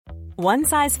One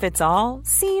size fits all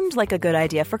seemed like a good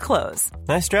idea for clothes.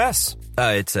 Nice dress.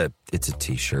 It's a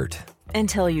t-shirt.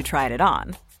 Until you tried it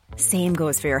on. Same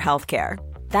goes for your healthcare.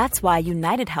 That's why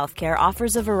United Healthcare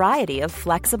offers a variety of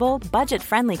flexible,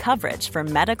 budget-friendly coverage for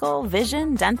medical,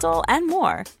 vision, dental, and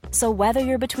more. So whether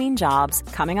you're between jobs,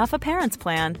 coming off a parent's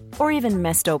plan, or even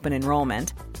missed open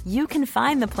enrollment, you can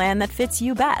find the plan that fits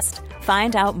you best.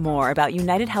 Find out more about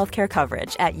United Healthcare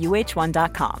coverage at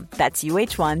uh1.com. That's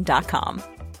uh1.com.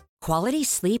 Quality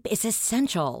sleep is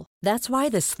essential. That's why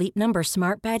the Sleep Number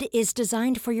Smart Bed is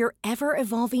designed for your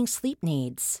ever-evolving sleep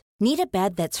needs. Need a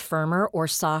bed that's firmer or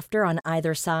softer on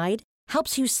either side?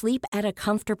 Helps you sleep at a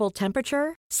comfortable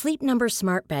temperature? Sleep Number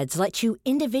Smart Beds let you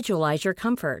individualize your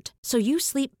comfort, so you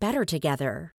sleep better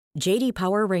together. J.D.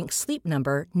 Power ranks Sleep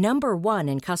Number number 1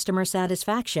 in customer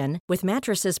satisfaction with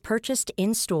mattresses purchased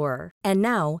in-store. And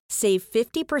now, save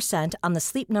 50% on the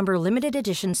Sleep Number Limited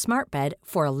Edition Smart Bed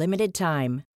for a limited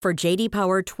time. For J.D.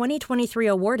 Power 2023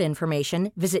 award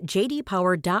information, visit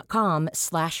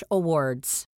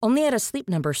jdpower.com/awards. Only at a Sleep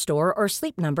Number store or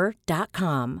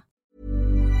sleepnumber.com.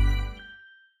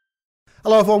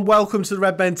 Hello everyone, welcome to the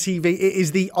Redmen TV. It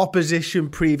is the opposition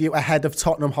preview ahead of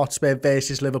Tottenham Hotspur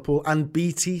versus Liverpool, and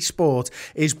BT Sport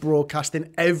is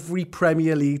broadcasting every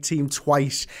Premier League team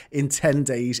twice in 10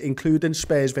 days, including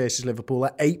Spurs versus Liverpool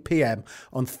at 8 p.m.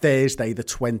 on Thursday the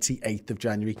 28th of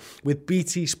January. With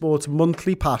BT Sport's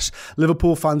monthly pass,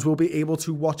 Liverpool fans will be able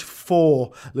to watch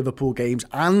 4 Liverpool games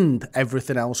and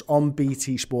everything else on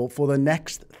BT Sport for the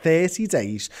next 30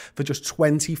 days for just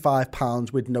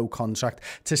 £25 with no contract.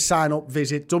 To sign up,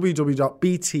 visit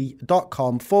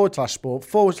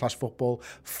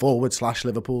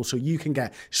www.bt.com/sport/football/Liverpool so you can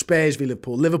get Spurs v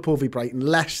Liverpool, Liverpool v Brighton,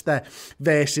 Leicester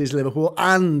versus Liverpool,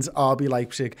 and RB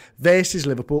Leipzig versus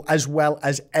Liverpool, as well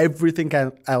as everything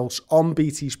else on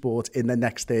BT Sport in the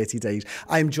next 30 days.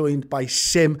 I'm joined by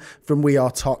Sim from We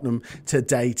Are Tottenham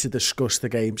today to discuss the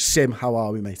game. Sim, how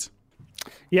are we, mate?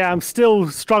 Yeah, I'm still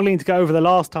struggling to get over the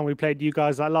last time we played you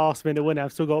guys, that last minute winner.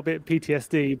 I've still got a bit of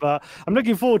PTSD, but I'm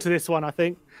looking forward to this one, I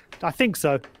think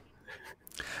so.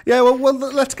 Yeah, well,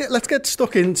 let's get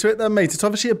stuck into it then, mate. It's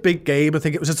obviously a big game. I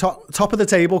think it was a top of the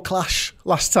table clash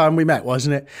last time we met,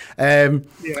 wasn't it? Yeah.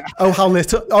 Oh, how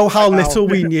little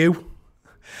we knew.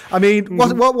 I mean,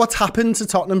 what's happened to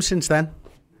Tottenham since then?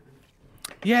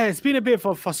 Yeah, it's been a bit of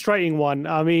a frustrating one.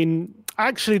 I mean,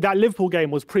 actually, that Liverpool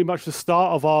game was pretty much the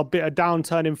start of our bit of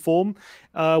downturn in form.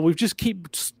 We've just keep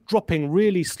dropping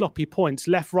really sloppy points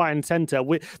left, right and centre.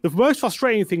 The most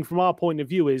frustrating thing from our point of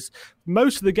view is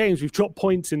most of the games we've dropped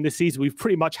points in this season, we've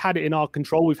pretty much had it in our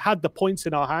control. We've had the points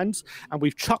in our hands and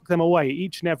we've chucked them away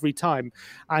each and every time.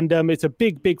 And it's a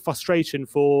big frustration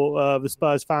for the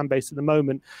Spurs fan base at the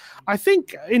moment. I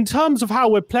think in terms of how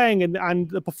we're playing and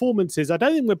the performances, I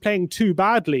don't think we're playing too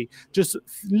badly. Just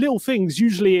little things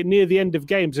usually near the end of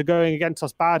games are going against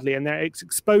us badly, and they're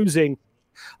exposing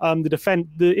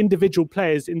the individual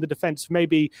players in the defence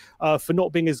maybe for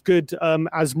not being as good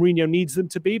as Mourinho needs them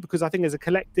to be, because I think as a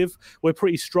collective we're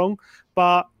pretty strong.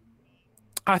 But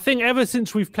I think ever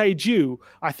since we've played you,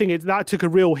 I think that took a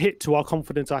real hit to our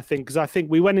confidence, I think, because I think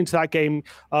we went into that game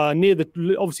near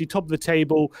the, obviously, top of the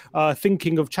table,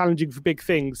 thinking of challenging for big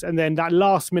things. And then that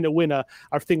last-minute winner,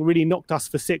 I think, really knocked us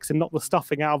for 6 and knocked the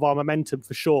stuffing out of our momentum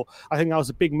for sure. I think that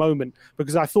was a big moment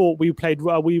because I thought we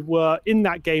were in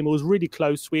that game. It was really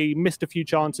close. We missed a few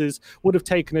chances, would have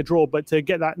taken a draw, but to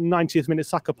get that 90th minute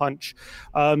sucker punch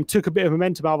took a bit of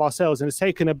momentum out of ourselves, and it's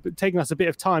taken us a bit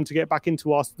of time to get back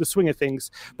into the swing of things.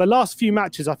 But last few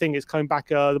matches, I think it's coming back.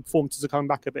 The performances are coming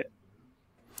back a bit.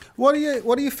 What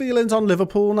are your feelings on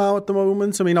Liverpool now at the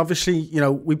moment? I mean, obviously,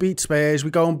 we beat Spurs, we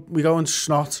go and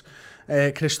snot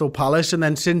Crystal Palace, and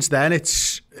then since then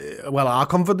it's our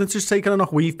confidence has taken a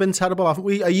knock. We've been terrible, haven't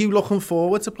we? Are you looking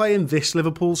forward to playing this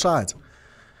Liverpool side?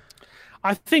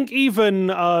 I think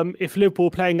even if Liverpool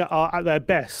playing at their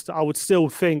best, I would still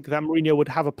think that Mourinho would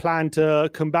have a plan to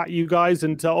combat you guys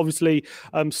and to obviously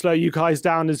slow you guys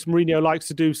down, as Mourinho likes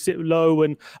to do, sit low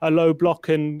and a low block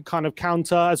and kind of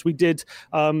counter, as we did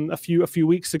a few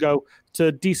weeks ago, to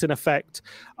decent effect.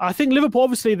 I think Liverpool,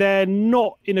 obviously, they're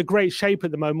not in a great shape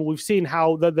at the moment. We've seen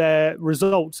how their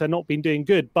results have not been doing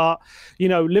good. But,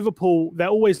 Liverpool, they're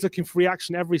always looking for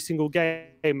reaction every single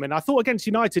game. And I thought against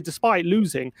United, despite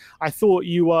losing, I thought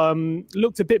you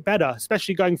looked a bit better,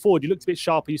 especially going forward. You looked a bit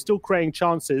sharper. You're still creating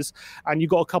chances, and you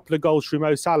got a couple of goals through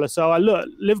Mo Salah. So,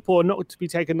 Liverpool are not to be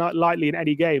taken lightly in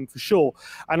any game, for sure.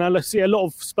 And I see a lot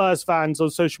of Spurs fans on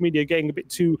social media getting a bit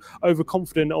too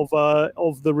overconfident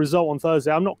of the result on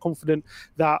Thursday. I'm not confident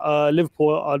that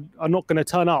Liverpool are not going to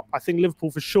turn up. I think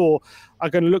Liverpool for sure are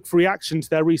going to look for reaction to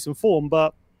their recent form,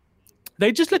 but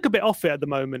they just look a bit off it at the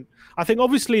moment. I think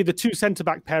obviously the two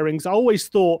centre-back pairings, I always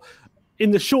thought in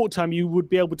the short term you would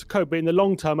be able to cope, but in the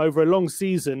long term, over a long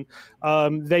season,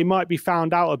 they might be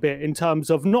found out a bit in terms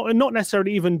of not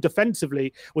necessarily even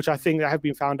defensively, which I think they have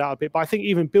been found out a bit, but I think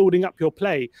even building up your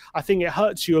play, I think it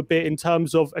hurts you a bit in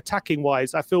terms of attacking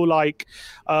wise. I feel like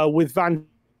with Van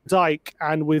Dijk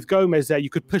and with Gomez there, you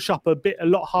could push up a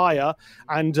lot higher,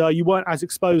 and you weren't as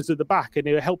exposed at the back, and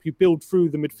it would help you build through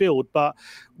the midfield. But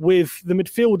with the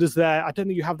midfielders there, I don't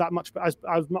think you have that much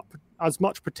as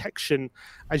much protection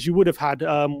as you would have had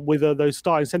with those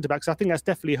starting centre backs. I think that's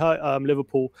definitely hurt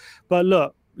Liverpool. But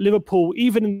look, Liverpool,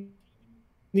 even in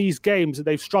these games that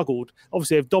they've struggled,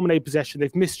 obviously they've dominated possession,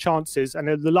 they've missed chances, and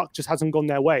the luck just hasn't gone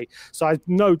their way. So I've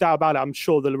no doubt about it, I'm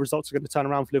sure the results are going to turn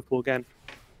around for Liverpool again.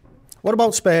 What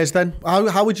about Spurs then?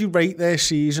 How would you rate their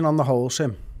season on the whole,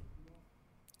 Sim?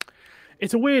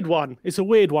 It's a weird one.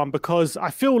 Because I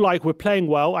feel like we're playing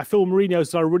well. I feel Mourinho's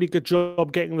done a really good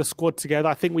job getting the squad together.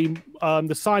 I think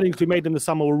the signings we made in the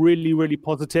summer were really, really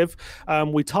positive.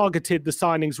 We targeted the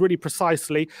signings really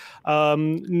precisely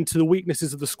into the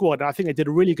weaknesses of the squad. And I think they did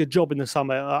a really good job in the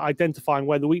summer identifying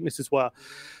where the weaknesses were.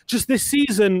 Just this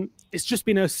season, it's just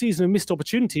been a season of missed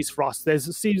opportunities for us. There's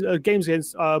games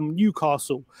against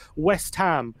Newcastle, West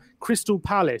Ham, Crystal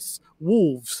Palace,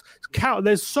 Wolves.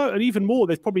 There's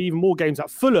probably even more games at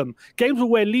Fulham. Games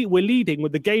where we're leading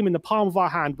with the game in the palm of our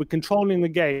hand. We're controlling the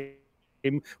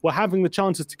game. We're having the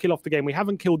chances to kill off the game. We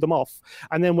haven't killed them off.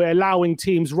 And then we're allowing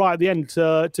teams right at the end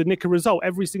to nick a result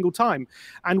every single time.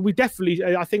 And we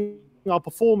definitely, I think, our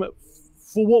performance,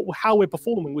 how we're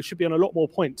performing, we should be on a lot more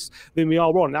points than we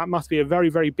are on. That must be a very,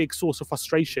 very big source of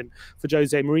frustration for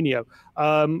Jose Mourinho.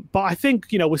 But I think,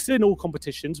 we're still in all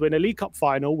competitions. We're in a League Cup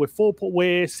final.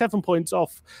 We're 7 points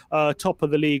off top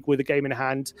of the league with a game in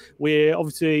hand. We're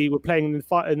playing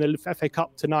in the FA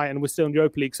Cup tonight, and we're still in the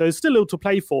Europa League. So there's still a little to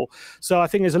play for. So I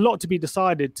think there's a lot to be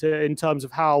decided in terms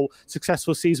of how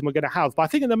successful season we're going to have. But I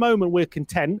think at the moment we're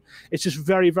content. It's just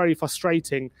very, very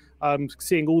frustrating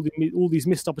seeing all these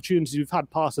missed opportunities we've had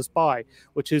pass us by,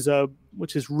 which is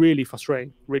really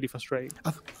frustrating.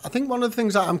 I think one of the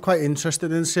things that I'm quite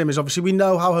interested in, Sim, is obviously we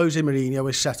know how Jose Mourinho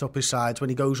has set up his sides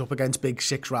when he goes up against big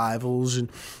six rivals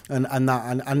and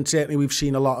certainly we've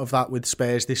seen a lot of that with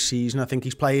Spurs this season. I think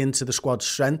he's playing to the squad's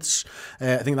strengths.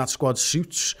 I think that squad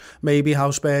suits maybe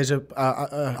how Spurs are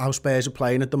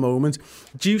playing at the moment.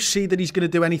 Do you see that he's going to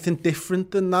do anything different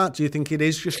than that? Do you think it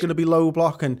is just going to be low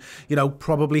block and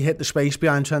probably hit the space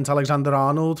behind Trent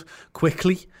Alexander-Arnold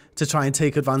quickly to try and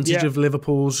take advantage of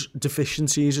Liverpool's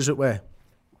deficiencies, as it were?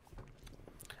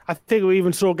 I think we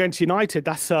even saw against United,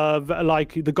 that's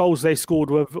like the goals they scored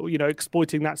were,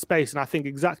 exploiting that space. And I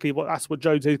think that's what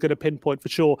Jose is going to pinpoint for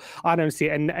sure. I don't see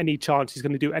any chance he's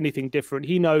going to do anything different.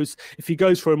 He knows if he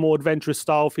goes for a more adventurous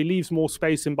style, if he leaves more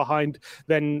space in behind,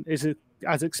 then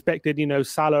as expected,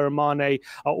 Salah and Mane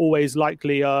are always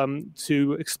likely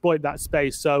to exploit that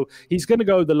space. So he's going to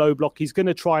go the low block. He's going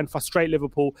to try and frustrate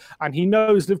Liverpool, and he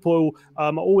knows Liverpool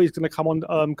are always going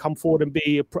to come forward and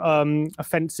be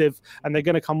offensive, and they're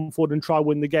going to come forward and try and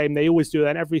win the game. They always do that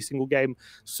in every single game.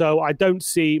 So I don't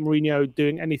see Mourinho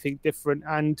doing anything different.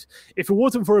 And if it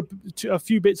wasn't for a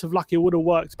few bits of luck, it would have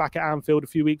worked back at Anfield a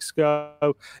few weeks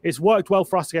ago. It's worked well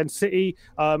for us against City,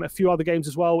 a few other games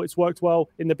as well. It's worked well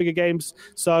in the bigger games.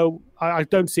 So I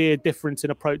don't see a difference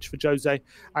in approach for Jose.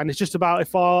 And it's just about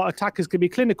if our attackers can be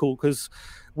clinical, because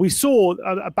we saw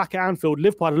back at Anfield,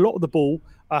 Liverpool had a lot of the ball,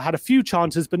 had a few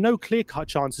chances, but no clear-cut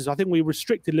chances. I think we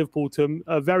restricted Liverpool to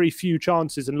very few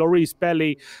chances, and Lloris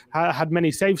barely had many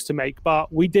saves to make,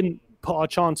 but we didn't put our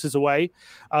chances away.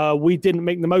 We didn't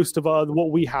make the most of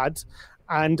what we had.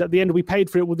 And at the end, we paid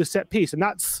for it with the set piece. And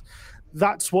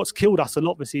that's what's killed us a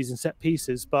lot this season, set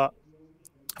pieces. But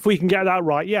if we can get that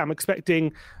right, I'm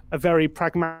expecting a very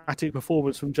pragmatic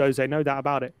performance from Jose, no doubt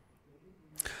about it.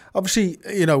 Obviously,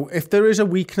 if there is a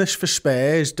weakness for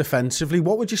Spurs defensively,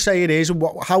 what would you say it is, and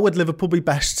how would Liverpool be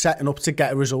best setting up to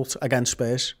get a result against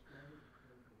Spurs?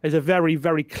 There's a very,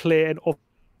 very clear and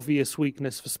obvious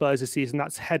weakness for Spurs this season.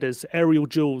 That's headers, aerial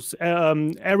duels,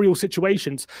 aerial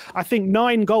situations. I think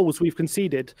 9 goals we've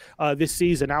conceded this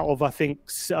season out of, I think,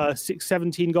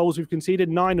 17 goals we've conceded.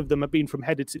 9 of them have been from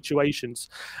headed situations.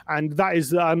 And that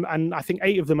is, and I think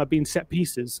 8 of them have been set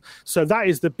pieces. So that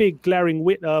is the big glaring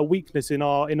weakness in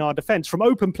our defence. From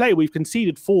open play, we've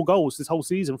conceded 4 goals this whole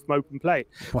season from open play.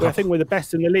 Wow. I think we're the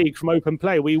best in the league from open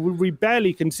play. We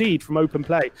barely concede from open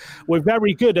play. We're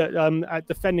very good at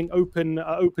defending open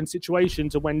open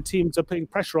situations and when teams are putting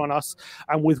pressure on us,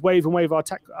 and with wave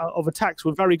of attacks,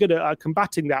 we're very good at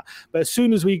combating that. But as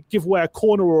soon as we give away a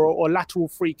corner or lateral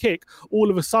free kick, all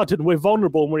of a sudden we're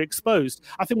vulnerable and we're exposed.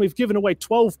 I think we've given away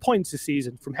 12 points this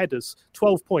season from headers,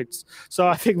 12 points. So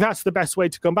I think that's the best way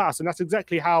to combat us, and that's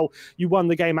exactly how you won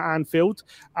the game at Anfield,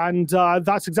 and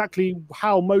that's exactly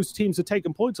how most teams have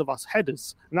taken points of us,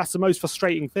 headers, and that's the most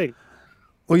frustrating thing.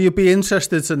 Well, you'd be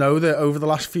interested to know that over the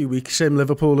last few weeks,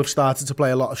 Liverpool have started to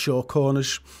play a lot of short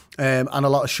corners and a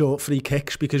lot of short free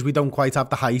kicks because we don't quite have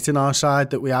the height in our side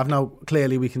that we have now.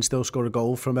 Clearly, we can still score a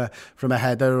goal from a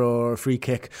header or a free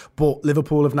kick, but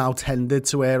Liverpool have now tended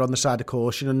to err on the side of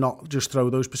caution and not just throw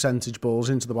those percentage balls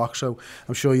into the box. So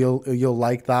I'm sure you'll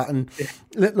like that. And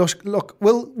look,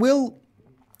 we'll.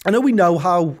 I know we know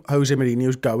how Jose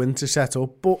Mourinho's going to set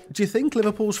up, but do you think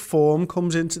Liverpool's form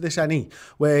comes into this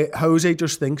where Jose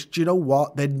just thinks, do you know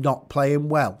what, they're not playing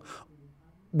well,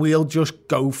 we'll just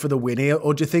go for the win here?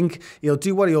 Or do you think he'll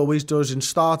do what he always does and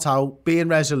start out being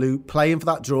resolute, playing for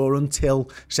that draw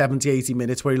until 70, 80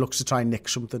 minutes where he looks to try and nick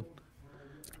something?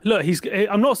 Look,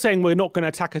 I'm not saying we're not going to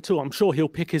attack at all. I'm sure he'll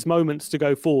pick his moments to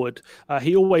go forward.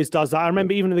 He always does that. I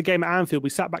remember even in the game at Anfield,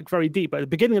 we sat back very deep. But at the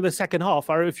beginning of the second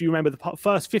half, I don't know if you remember the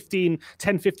first 10,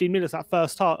 15 minutes,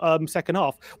 that second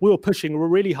half, we were pushing. We were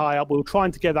really high up. We were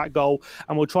trying to get that goal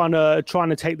and we were trying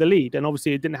to take the lead. And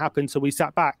obviously it didn't happen, so we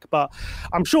sat back. But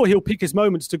I'm sure he'll pick his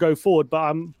moments to go forward.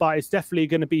 But it's definitely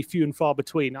going to be few and far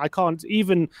between. I can't,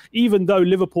 even though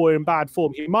Liverpool are in bad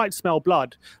form, he might smell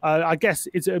blood. I guess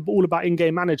it's all about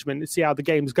in-game management to see how the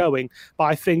game's going. But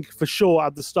I think for sure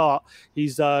at the start,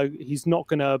 he's not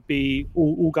going to be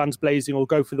all guns blazing or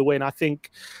go for the win.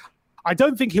 I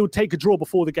don't think he'll take a draw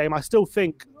before the game. I still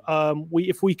think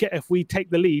if we take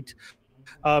the lead,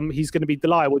 he's going to be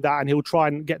delighted with that and he'll try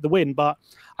and get the win. But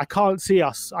I can't see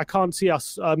us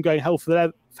going hell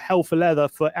for leather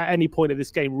at any point of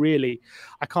this game, really.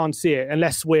 I can't see it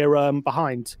unless we're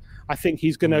behind. I think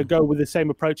he's going to go with the same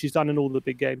approach he's done in all the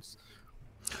big games.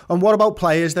 And what about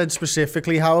players then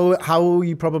specifically? How will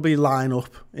you probably line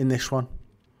up in this one?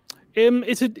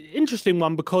 It's an interesting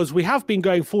one because we have been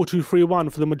going 4-2-3-1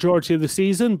 for the majority of the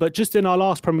season, but just in our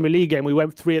last Premier League game, we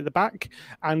went 3 at the back,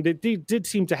 and it did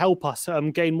seem to help us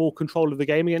gain more control of the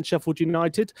game against Sheffield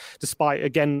United, despite,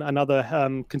 again,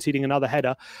 conceding another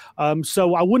header.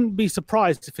 So I wouldn't be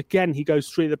surprised if, again, he goes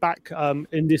 3 at the back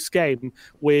in this game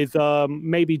with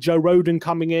maybe Joe Rodon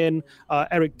coming in,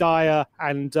 Eric Dyer,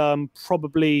 and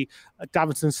probably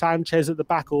Davinson Sanchez at the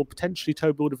back, or potentially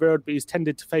Toby Alderweireld, but he's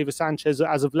tended to favour Sanchez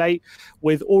as of late,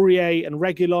 with Aurier and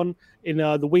Reguilon in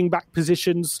the wing-back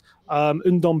positions,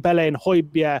 Ndombele and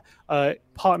Højbjerg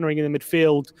partnering in the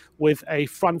midfield with a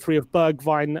front three of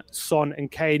Bergwijn, Son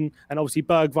and Kane. And obviously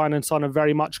Bergwijn and Son are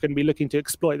very much going to be looking to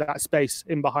exploit that space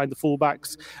in behind the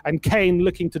fullbacks. And Kane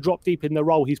looking to drop deep in the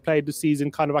role he's played this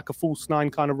season, kind of like a false 9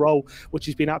 kind of role, which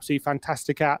he's been absolutely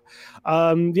fantastic at.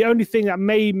 The only thing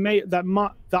that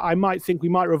I might think we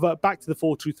might revert back to the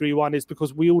 4-2-3-1 is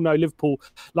because we all know Liverpool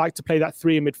like to play that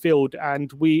 3 in midfield,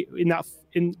 and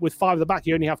with 5 at the back,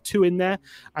 you only have 2 in there.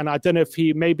 And I don't know if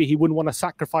he wouldn't want to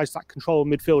sacrifice that control of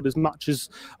midfield as much as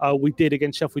we did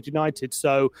against Sheffield United.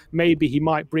 So maybe he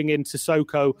might bring in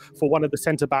Sissoko for one of the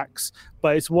centre backs.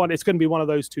 But it's going to be one of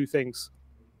those 2 things.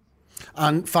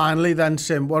 And finally, then,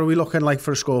 Sim, what are we looking like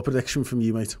for a score prediction from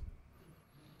you, mate?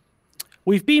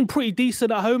 We've been pretty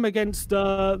decent at home against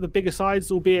the bigger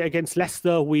sides, albeit against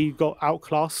Leicester, we got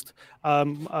outclassed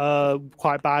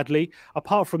quite badly.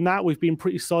 Apart from that, we've been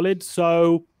pretty solid.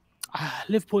 So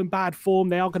Liverpool in bad form,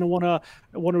 they are going to want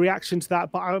a reaction to that.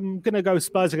 But I'm going to go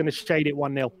Spurs are going to shade it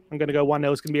 1-0. I'm going to go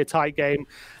 1-0. It's going to be a tight game.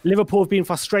 Liverpool have been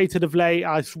frustrated of late.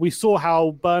 We saw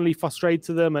how Burnley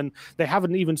frustrated them, and they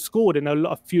haven't even scored in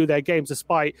a few of their games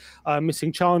despite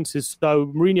missing chances. So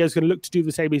Mourinho's going to look to do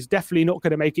the same. He's definitely not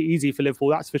going to make it easy for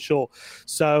Liverpool, that's for sure.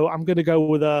 So I'm going to go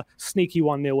with a sneaky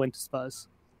 1-0 win to Spurs.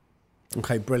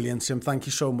 Okay, brilliant, Sim. Thank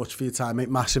you so much for your time, mate.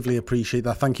 Massively appreciate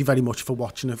that. Thank you very much for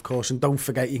watching, of course. And don't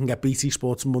forget, you can get BT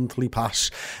Sport's monthly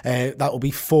pass. That will be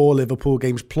 4 Liverpool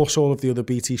games, plus all of the other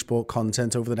BT Sport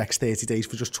content over the next 30 days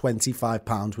for just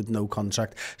 £25 with no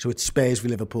contract. So it's Spurs v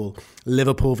Liverpool,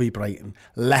 Liverpool v Brighton,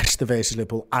 Leicester versus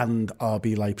Liverpool, and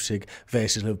RB Leipzig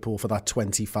versus Liverpool for that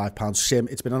 £25. Sim,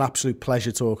 it's been an absolute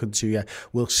pleasure talking to you.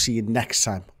 We'll see you next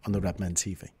time on the Redmen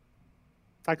TV.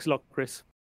 Thanks a lot, Chris.